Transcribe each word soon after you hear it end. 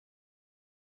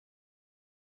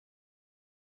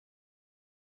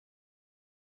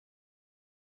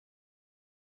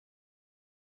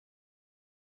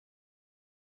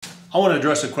I want to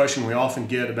address a question we often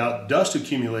get about dust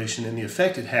accumulation and the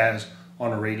effect it has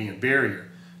on a radiant barrier.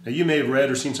 Now, you may have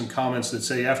read or seen some comments that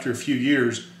say after a few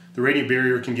years, the radiant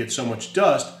barrier can get so much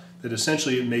dust that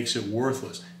essentially it makes it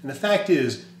worthless. And the fact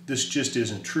is, this just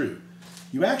isn't true.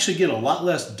 You actually get a lot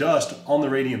less dust on the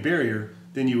radiant barrier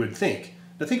than you would think.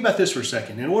 Now think about this for a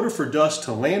second. In order for dust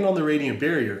to land on the radiant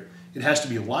barrier, it has to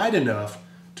be light enough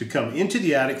to come into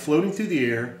the attic, floating through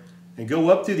the air, and go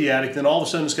up through the attic. Then all of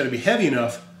a sudden it's got to be heavy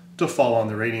enough to fall on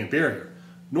the radiant barrier.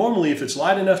 Normally, if it's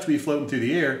light enough to be floating through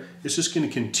the air, it's just going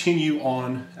to continue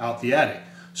on out the attic.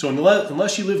 So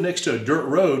unless you live next to a dirt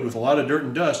road with a lot of dirt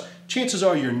and dust, chances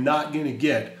are you're not going to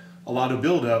get a lot of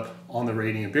buildup on the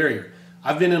radiant barrier.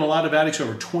 I've been in a lot of attics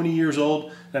over 20 years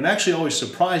old, and I'm actually always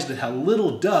surprised at how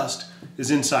little dust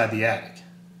is inside the attic.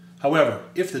 However,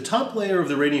 if the top layer of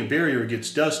the radiant barrier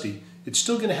gets dusty, it's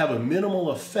still going to have a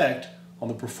minimal effect on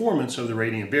the performance of the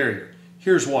radiant barrier.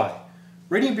 Here's why.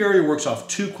 Radiant barrier works off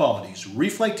two qualities,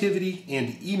 reflectivity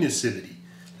and emissivity.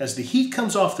 As the heat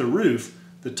comes off the roof,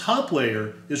 the top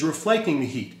layer is reflecting the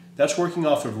heat. That's working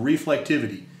off of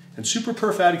reflectivity. And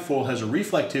SuperPerf AtticFoil has a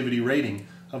reflectivity rating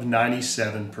of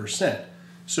 97%.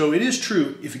 So it is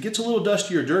true, if it gets a little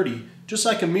dusty or dirty, just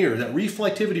like a mirror, that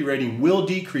reflectivity rating will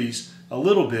decrease a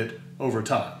little bit over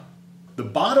time. The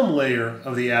bottom layer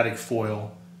of the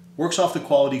AtticFoil works off the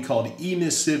quality called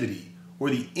emissivity, or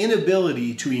the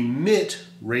inability to emit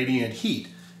radiant heat.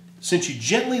 Since you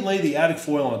gently lay the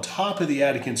AtticFoil on top of the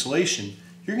attic insulation,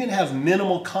 you're going to have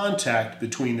minimal contact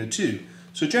between the two.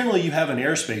 So generally you have an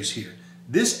airspace here.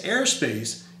 This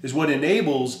airspace is what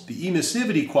enables the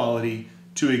emissivity quality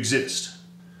to exist.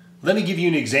 Let me give you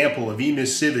an example of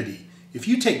emissivity. If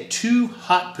you take two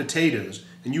hot potatoes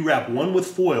and you wrap one with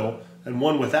foil and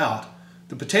one without,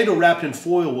 the potato wrapped in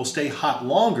foil will stay hot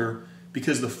longer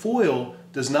because the foil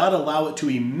does not allow it to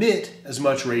emit as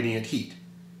much radiant heat.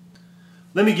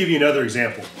 Let me give you another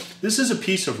example. This is a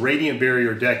piece of radiant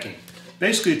barrier decking.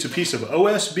 Basically, it's a piece of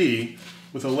OSB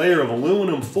with a layer of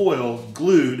aluminum foil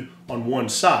glued on one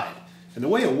side. And the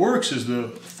way it works is the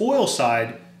foil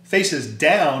side faces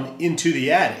down into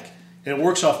the attic, and it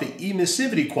works off the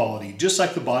emissivity quality, just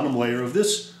like the bottom layer of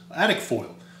this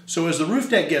AtticFoil. So as the roof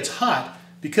deck gets hot,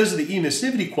 because of the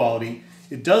emissivity quality,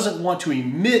 it doesn't want to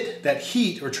emit that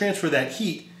heat or transfer that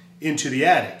heat into the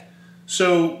attic.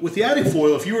 So with the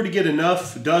AtticFoil, if you were to get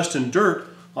enough dust and dirt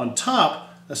on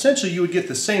top, essentially you would get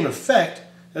the same effect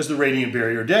as the radiant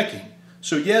barrier decking.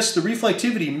 So yes, the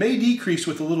reflectivity may decrease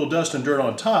with a little dust and dirt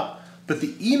on top, but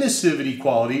the emissivity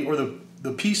quality, or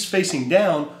the piece facing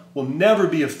down, will never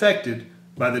be affected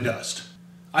by the dust.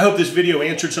 I hope this video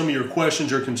answered some of your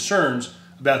questions or concerns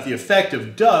about the effect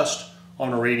of dust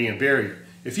on a radiant barrier.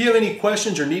 If you have any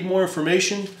questions or need more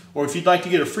information, or if you'd like to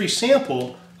get a free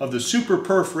sample of the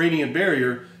SuperPerf radiant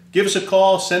barrier, give us a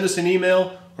call, send us an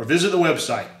email, or visit the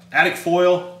website,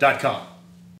 AtticFoil.com.